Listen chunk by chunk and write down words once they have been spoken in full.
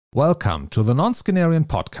Welcome to the Non-Skinnerian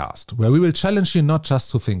Podcast, where we will challenge you not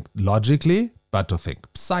just to think logically, but to think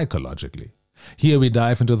psychologically. Here we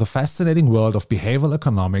dive into the fascinating world of behavioral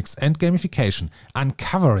economics and gamification,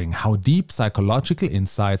 uncovering how deep psychological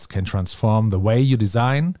insights can transform the way you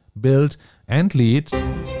design, build, and lead.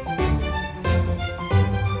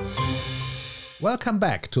 Welcome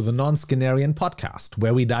back to the Non-Skinnerian Podcast,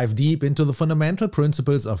 where we dive deep into the fundamental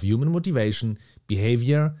principles of human motivation,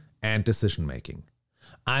 behavior, and decision-making.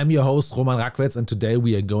 I'm your host, Roman Rackwitz, and today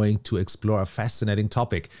we are going to explore a fascinating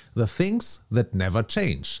topic, the things that never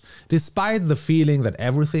change, despite the feeling that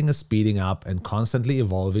everything is speeding up and constantly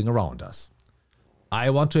evolving around us.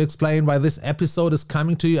 I want to explain why this episode is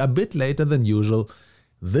coming to you a bit later than usual.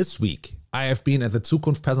 This week, I have been at the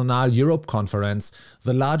Zukunft Personal Europe Conference,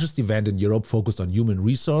 the largest event in Europe focused on human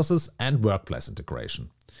resources and workplace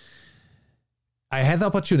integration. I had the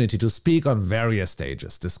opportunity to speak on various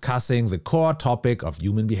stages, discussing the core topic of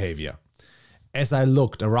human behavior. As I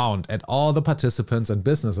looked around at all the participants and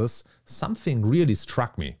businesses, something really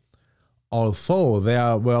struck me. Although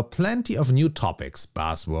there were plenty of new topics,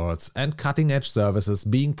 buzzwords, and cutting-edge services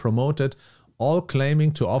being promoted, all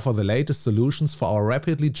claiming to offer the latest solutions for our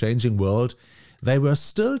rapidly changing world, they were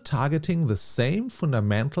still targeting the same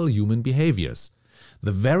fundamental human behaviors,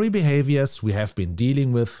 the very behaviors we have been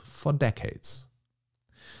dealing with for decades.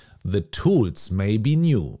 The tools may be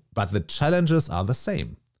new, but the challenges are the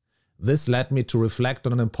same. This led me to reflect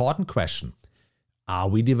on an important question. Are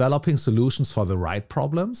we developing solutions for the right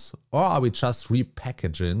problems, or are we just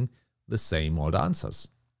repackaging the same old answers?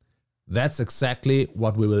 That's exactly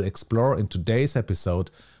what we will explore in today's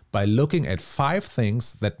episode by looking at 5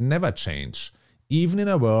 things that never change, even in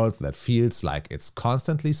a world that feels like it's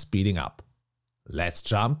constantly speeding up. Let's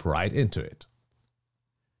jump right into it.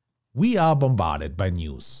 We are bombarded by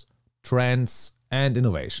news, trends, and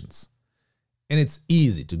innovations. And it's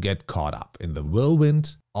easy to get caught up in the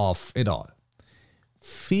whirlwind of it all,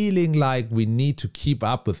 feeling like we need to keep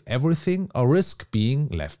up with everything or risk being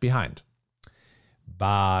left behind.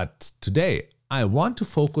 But today, I want to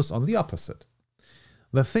focus on the opposite.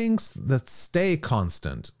 The things that stay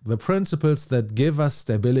constant, the principles that give us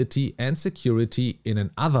stability and security in an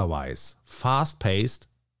otherwise fast-paced,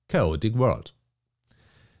 chaotic world.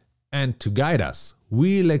 And to guide us,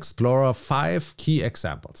 we'll explore 5 key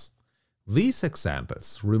examples. These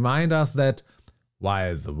examples remind us that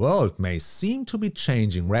while the world may seem to be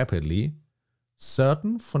changing rapidly,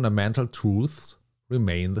 certain fundamental truths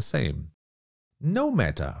remain the same. No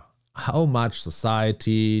matter how much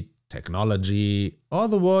society, technology, or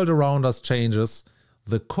the world around us changes,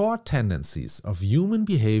 the core tendencies of human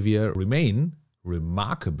behavior remain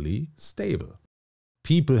remarkably stable.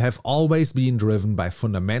 People have always been driven by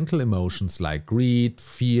fundamental emotions like greed,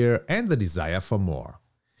 fear, and the desire for more.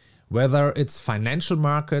 Whether it's financial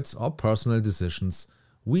markets or personal decisions,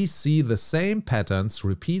 we see the same patterns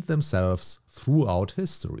repeat themselves throughout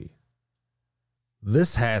history.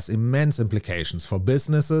 This has immense implications for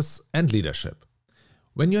businesses and leadership.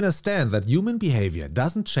 When you understand that human behavior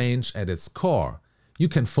doesn't change at its core, you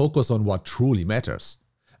can focus on what truly matters.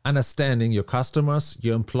 Understanding your customers,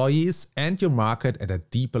 your employees, and your market at a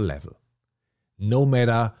deeper level. No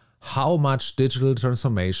matter how much digital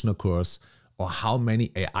transformation occurs or how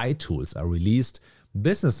many AI tools are released,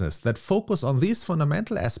 businesses that focus on these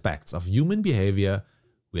fundamental aspects of human behavior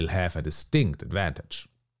will have a distinct advantage.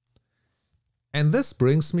 And this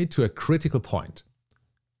brings me to a critical point.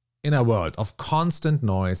 In a world of constant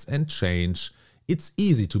noise and change, it's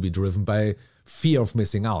easy to be driven by fear of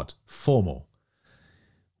missing out, FOMO.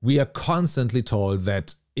 We are constantly told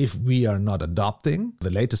that if we are not adopting the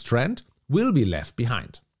latest trend, we'll be left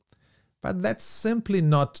behind. But that's simply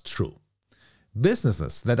not true.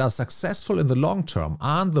 Businesses that are successful in the long term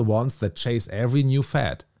aren't the ones that chase every new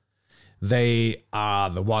fad. They are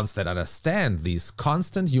the ones that understand these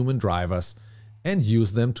constant human drivers and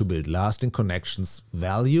use them to build lasting connections,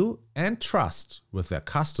 value, and trust with their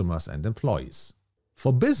customers and employees.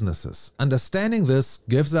 For businesses, understanding this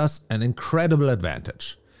gives us an incredible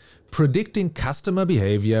advantage. Predicting customer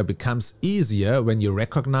behavior becomes easier when you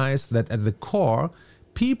recognize that at the core,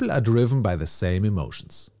 people are driven by the same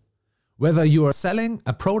emotions. Whether you are selling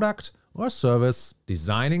a product or service,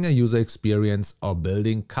 designing a user experience, or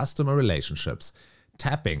building customer relationships,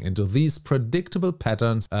 tapping into these predictable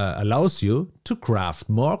patterns allows you to craft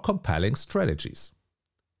more compelling strategies.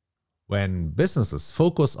 When businesses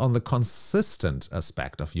focus on the consistent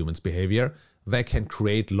aspect of humans' behavior, they can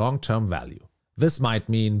create long-term value. This might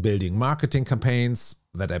mean building marketing campaigns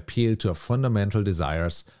that appeal to fundamental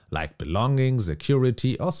desires like belonging,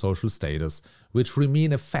 security, or social status, which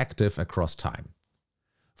remain effective across time.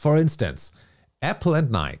 For instance, Apple and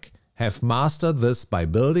Nike have mastered this by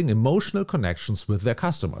building emotional connections with their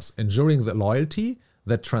customers, ensuring the loyalty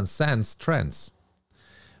that transcends trends.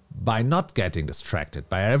 By not getting distracted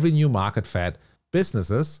by every new market fad,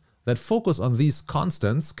 businesses that focus on these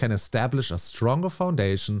constants can establish a stronger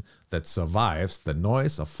foundation that survives the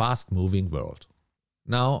noise of a fast-moving world.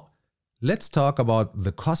 Now, let's talk about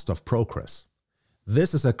the cost of progress.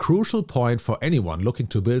 This is a crucial point for anyone looking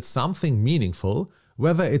to build something meaningful,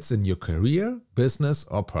 whether it's in your career, business,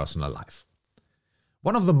 or personal life.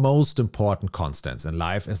 One of the most important constants in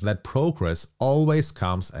life is that progress always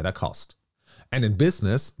comes at a cost. And in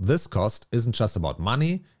business, this cost isn't just about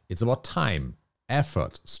money, it's about time,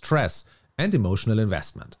 effort, stress, and emotional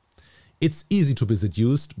investment. It's easy to be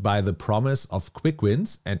seduced by the promise of quick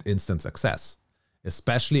wins and instant success,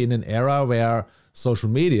 especially in an era where social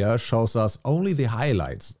media shows us only the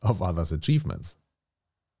highlights of others' achievements.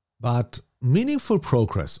 But meaningful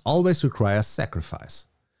progress always requires sacrifice.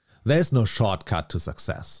 There is no shortcut to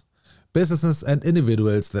success. Businesses and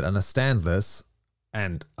individuals that understand this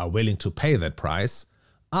and are willing to pay that price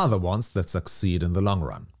are the ones that succeed in the long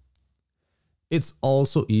run. It's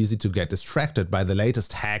also easy to get distracted by the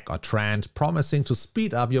latest hack or trend promising to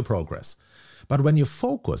speed up your progress. But when you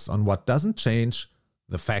focus on what doesn't change,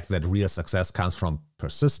 the fact that real success comes from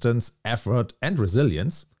persistence, effort, and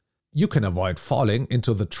resilience, you can avoid falling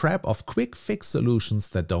into the trap of quick fix solutions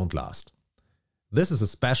that don't last. This is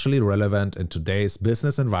especially relevant in today's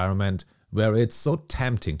business environment where it's so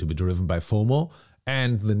tempting to be driven by FOMO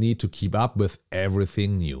and the need to keep up with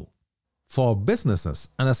everything new. For businesses,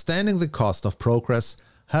 understanding the cost of progress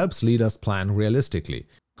helps leaders plan realistically.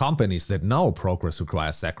 Companies that know progress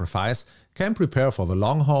requires sacrifice can prepare for the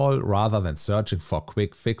long haul rather than searching for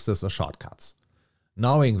quick fixes or shortcuts.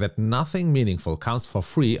 Knowing that nothing meaningful comes for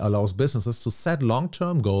free allows businesses to set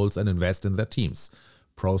long-term goals and invest in their teams,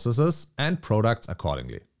 processes, and products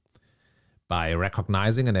accordingly. By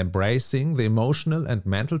recognizing and embracing the emotional and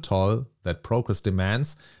mental toll that progress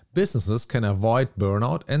demands, businesses can avoid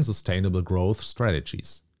burnout and sustainable growth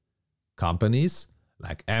strategies. Companies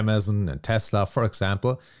like Amazon and Tesla, for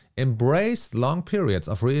example, embraced long periods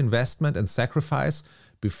of reinvestment and sacrifice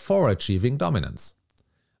before achieving dominance.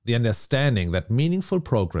 The understanding that meaningful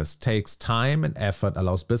progress takes time and effort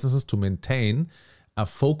allows businesses to maintain a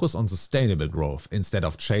focus on sustainable growth instead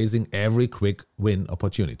of chasing every quick win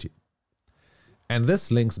opportunity. And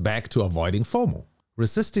this links back to avoiding FOMO.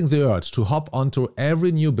 Resisting the urge to hop onto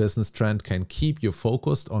every new business trend can keep you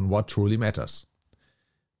focused on what truly matters.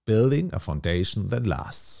 Building a foundation that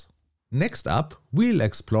lasts. Next up, we'll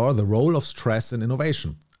explore the role of stress in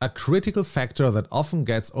innovation, a critical factor that often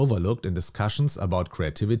gets overlooked in discussions about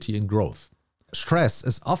creativity and growth. Stress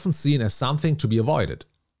is often seen as something to be avoided,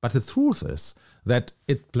 but the truth is that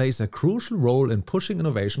it plays a crucial role in pushing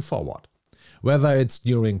innovation forward. Whether it's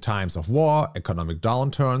during times of war, economic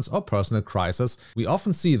downturns, or personal crisis, we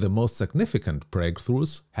often see the most significant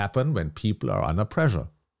breakthroughs happen when people are under pressure.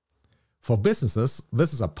 For businesses,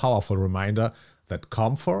 this is a powerful reminder that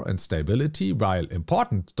comfort and stability, while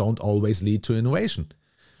important, don't always lead to innovation.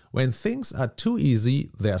 When things are too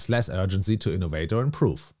easy, there's less urgency to innovate or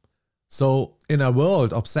improve. So, in a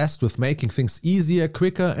world obsessed with making things easier,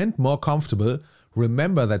 quicker, and more comfortable,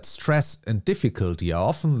 remember that stress and difficulty are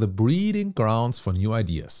often the breeding grounds for new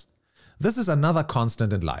ideas. This is another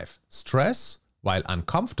constant in life. Stress, while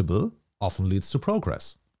uncomfortable, often leads to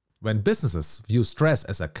progress. When businesses view stress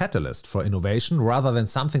as a catalyst for innovation rather than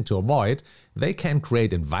something to avoid, they can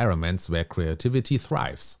create environments where creativity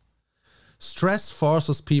thrives. Stress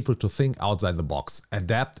forces people to think outside the box,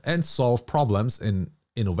 adapt, and solve problems in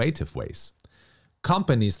innovative ways.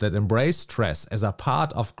 Companies that embrace stress as a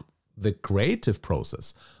part of the creative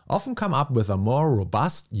process often come up with a more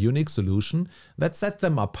robust, unique solution that sets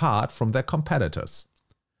them apart from their competitors.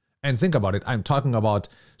 And think about it, I'm talking about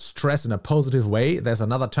stress in a positive way. There's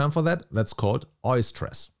another term for that, that's called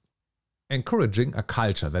eustress. Encouraging a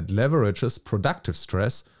culture that leverages productive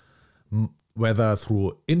stress, whether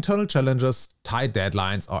through internal challenges, tight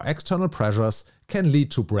deadlines, or external pressures, can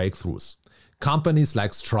lead to breakthroughs. Companies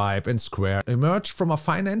like Stripe and Square emerged from a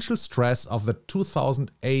financial stress of the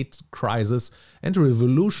 2008 crisis and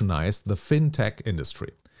revolutionized the fintech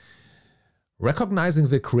industry. Recognizing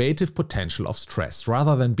the creative potential of stress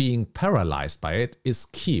rather than being paralyzed by it is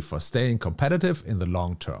key for staying competitive in the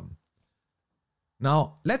long term.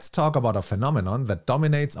 Now, let's talk about a phenomenon that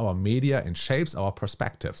dominates our media and shapes our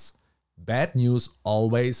perspectives. Bad news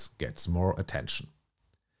always gets more attention.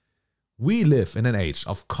 We live in an age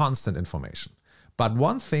of constant information, but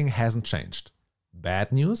one thing hasn't changed.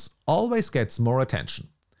 Bad news always gets more attention.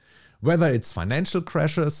 Whether it's financial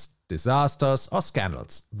crashes, disasters, or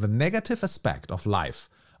scandals, the negative aspect of life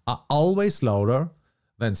are always louder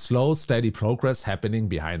than slow, steady progress happening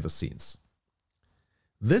behind the scenes.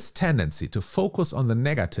 This tendency to focus on the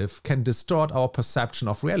negative can distort our perception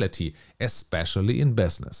of reality, especially in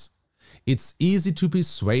business. It's easy to be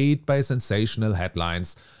swayed by sensational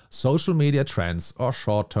headlines, social media trends, or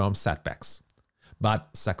short-term setbacks. But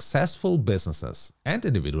successful businesses and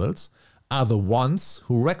individuals are the ones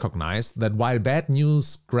who recognize that while bad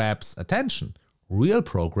news grabs attention, real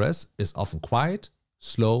progress is often quiet,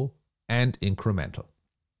 slow, and incremental.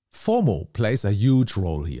 FOMO plays a huge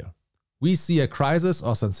role here. We see a crisis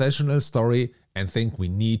or sensational story and think we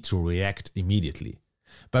need to react immediately.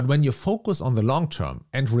 But when you focus on the long term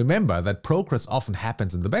and remember that progress often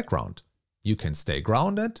happens in the background, you can stay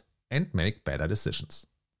grounded and make better decisions.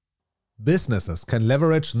 Businesses can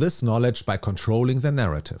leverage this knowledge by controlling their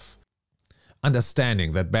narrative.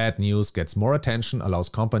 Understanding that bad news gets more attention allows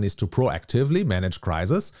companies to proactively manage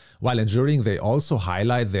crises while ensuring they also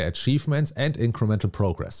highlight their achievements and incremental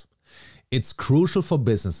progress. It's crucial for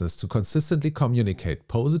businesses to consistently communicate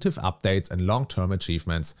positive updates and long-term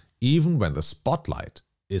achievements, even when the spotlight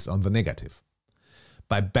is on the negative.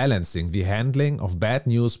 By balancing the handling of bad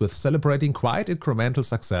news with celebrating quiet incremental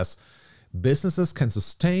success, businesses can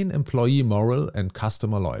sustain employee morale and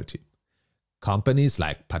customer loyalty. Companies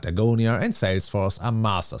like Patagonia and Salesforce are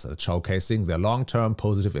masters at showcasing their long-term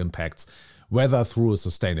positive impacts, whether through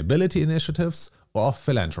sustainability initiatives or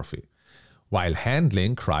philanthropy, while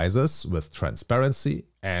handling crises with transparency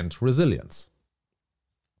and resilience.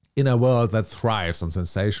 In a world that thrives on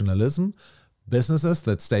sensationalism, businesses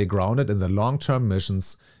that stay grounded in their long-term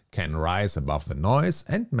missions can rise above the noise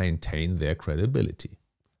and maintain their credibility.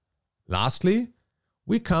 Lastly,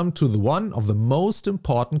 we come to one of the most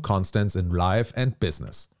important constants in life and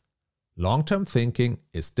business. Long-term thinking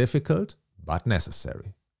is difficult but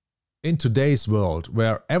necessary. In today's world,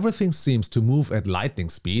 where everything seems to move at lightning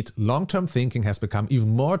speed, long-term thinking has become even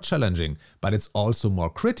more challenging, but it's also more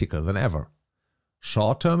critical than ever.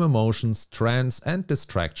 Short-term emotions, trends, and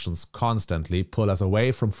distractions constantly pull us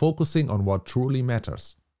away from focusing on what truly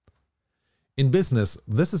matters. In business,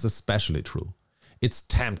 this is especially true. It's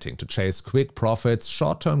tempting to chase quick profits,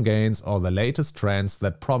 short-term gains, or the latest trends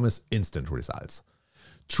that promise instant results.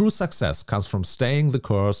 True success comes from staying the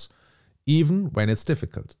course, even when it's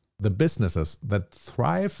difficult. The businesses that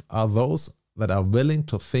thrive are those that are willing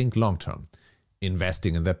to think long-term,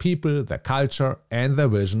 investing in their people, their culture, and their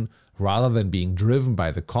vision, rather than being driven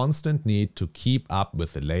by the constant need to keep up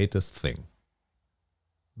with the latest thing.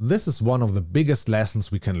 This is one of the biggest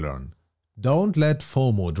lessons we can learn. Don't let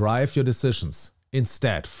FOMO drive your decisions.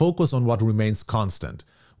 Instead, focus on what remains constant,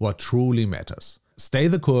 what truly matters. Stay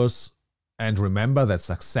the course, and remember that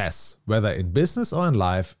success, whether in business or in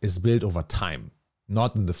life, is built over time,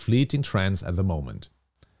 not in the fleeting trends at the moment.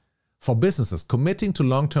 For businesses, committing to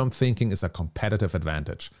long-term thinking is a competitive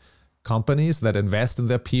advantage. Companies that invest in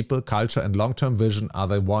their people, culture, and long-term vision are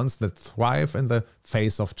the ones that thrive in the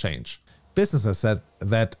face of change. Businesses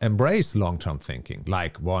that embrace long-term thinking,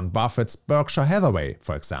 like Warren Buffett's Berkshire Hathaway,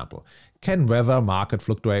 for example, can weather market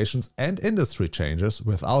fluctuations and industry changes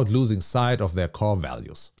without losing sight of their core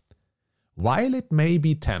values. While it may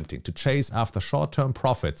be tempting to chase after short-term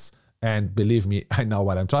profits, and believe me, I know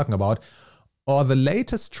what I'm talking about, or the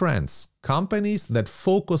latest trends, companies that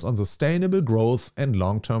focus on sustainable growth and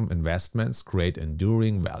long-term investments create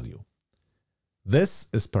enduring value. This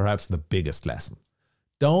is perhaps the biggest lesson.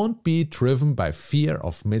 Don't be driven by fear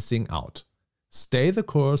of missing out. Stay the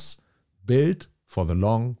course, build for the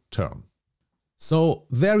long term. So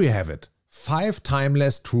there you have it, 5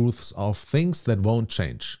 timeless truths of things that won't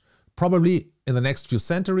change, probably in the next few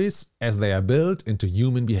centuries as they are built into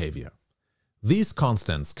human behavior. These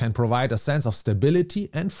constants can provide a sense of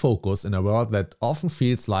stability and focus in a world that often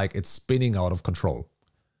feels like it's spinning out of control.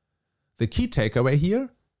 The key takeaway here?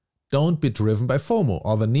 Don't be driven by FOMO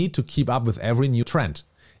or the need to keep up with every new trend.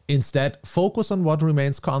 Instead, focus on what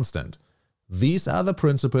remains constant. These are the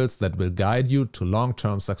principles that will guide you to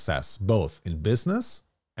long-term success, both in business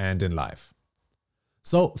and in life.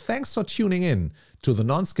 So, thanks for tuning in to the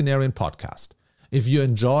Non-Skinnerian Podcast. If you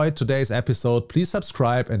enjoyed today's episode, please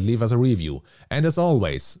subscribe and leave us a review. And as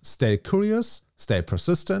always, stay curious, stay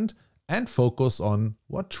persistent, and focus on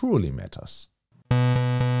what truly matters.